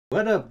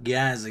What up,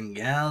 guys and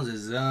gals?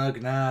 It's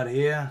Not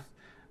here.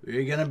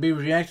 We're gonna be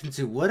reacting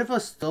to what if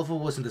Astolfo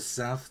was in the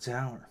South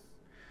Tower.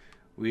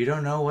 We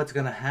don't know what's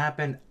gonna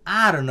happen.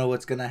 I don't know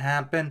what's gonna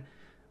happen.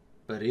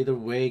 But either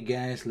way,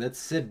 guys, let's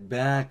sit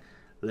back.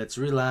 Let's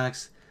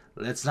relax.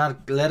 Let's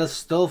not let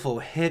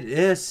Astolfo hit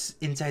us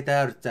inside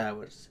our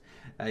towers.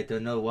 I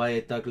don't know why I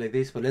talk like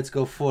this, but let's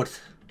go forth.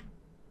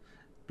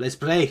 Let's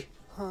play.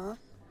 Huh?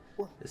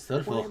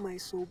 Astolfo. Why am I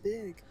so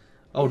big?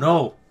 Oh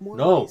no! More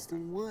No! ways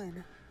than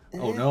one.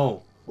 Oh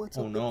no! What's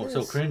Oh up no! with So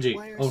this? cringy!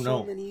 Why are Oh so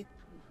no! many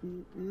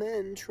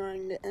men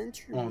trying to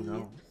enter Oh me?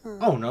 no! Huh?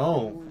 Oh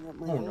no! Going up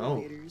my Oh no!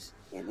 elevators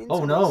and into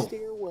Oh my no!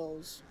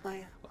 stairwells.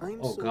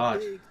 I'm Oh so God!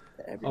 big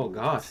that Oh everyone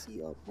God! can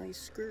see up my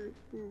skirt.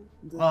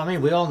 Well, I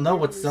mean, we all know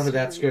what's under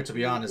that skirt, to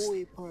be honest.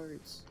 Boy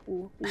parts.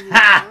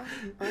 Ha!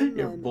 I'm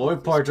Your none boy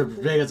of this parts are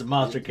crap. big as a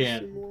monster I'm just a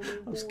can. normal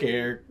I'm boy.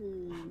 scared.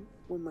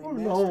 When my Oh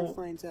master no!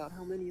 finds out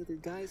how many other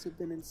guys have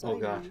been inside Oh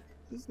God! me,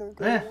 he's not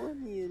gonna Eh. want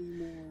me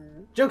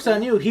anymore. Joke's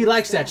on you. He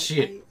likes that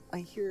shit. I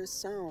hear a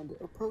sound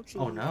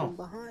approaching Oh me no! from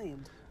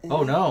behind.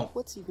 Oh no!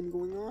 What's even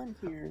going on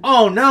here?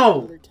 Oh no!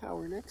 Another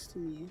tower next to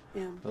me.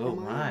 Oh am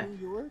I my! in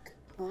New York?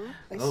 Huh?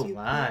 I Oh see a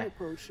my! plane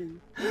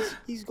approaching.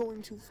 He's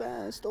going too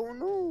fast. Oh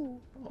no!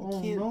 Oh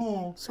It can't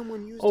no! be.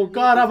 Someone used Oh their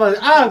God! naked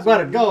I'm fingers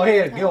gonna on go my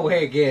ahead. Go tower.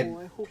 ahead again. Oh,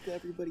 I hope that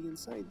everybody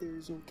inside there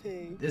is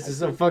okay. This I've is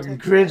so been fucking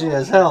protected cringy by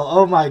as hell.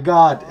 Oh my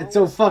God! It's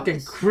so what's fucking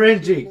this?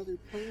 cringy. Another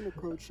plane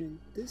approaching.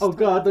 This Oh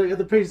God! time The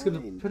other plane's gonna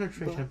behind.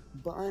 penetrate him.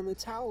 But I'm a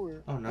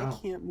tower. Oh no! I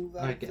can't move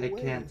out of the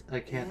way. I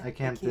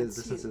can't see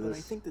listen it, to but I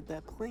this. think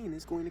that plane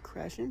is going to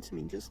crash into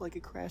me, just like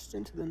it crashed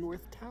into the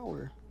North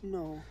Tower.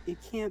 No, it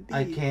can't be.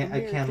 I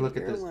can't look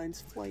at this.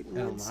 Airlines Flight Oh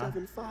my!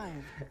 175.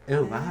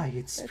 Oh my!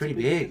 It's That's pretty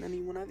bigger big. than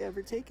anyone I've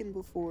ever taken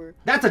before.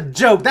 That's a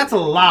joke. That's a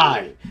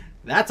lie.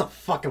 That's a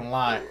fucking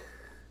lie.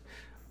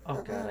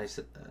 Oh God! I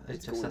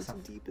It's just going said too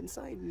something. deep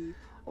inside me.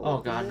 Oh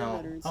the God, men no!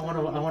 that are I inside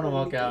wanna me are going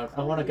walk get out.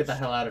 I wanna get the crushed.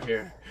 hell out of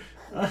here.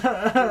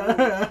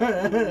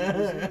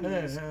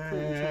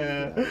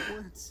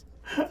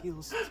 It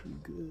feels too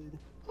good.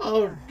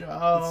 Oh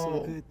It's so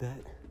no! good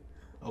that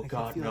Oh I can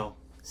God, feel no!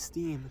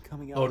 steam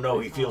coming out. Oh of no!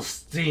 my He top. feels I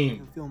steam.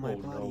 can feel my Oh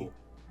body. no!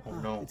 Oh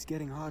no! It's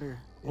getting hotter.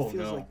 It Oh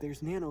feels no! like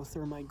there's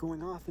nanothermite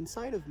going off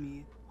inside of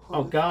me.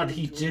 Oh God,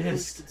 he George Bush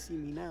just. could see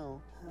me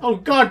now. Oh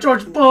God,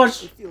 George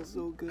Bush! It feels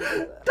so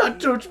good. Not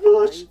George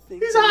Bush!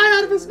 He's high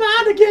out of his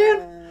mind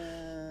again!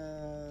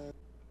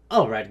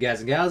 Alright, guys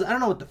and gals, I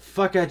don't know what the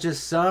fuck I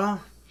just saw,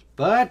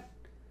 but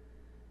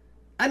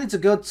I need to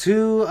go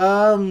to,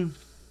 I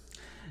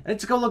need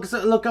to go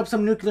look up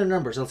some nuclear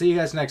numbers. I'll see you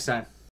guys next time.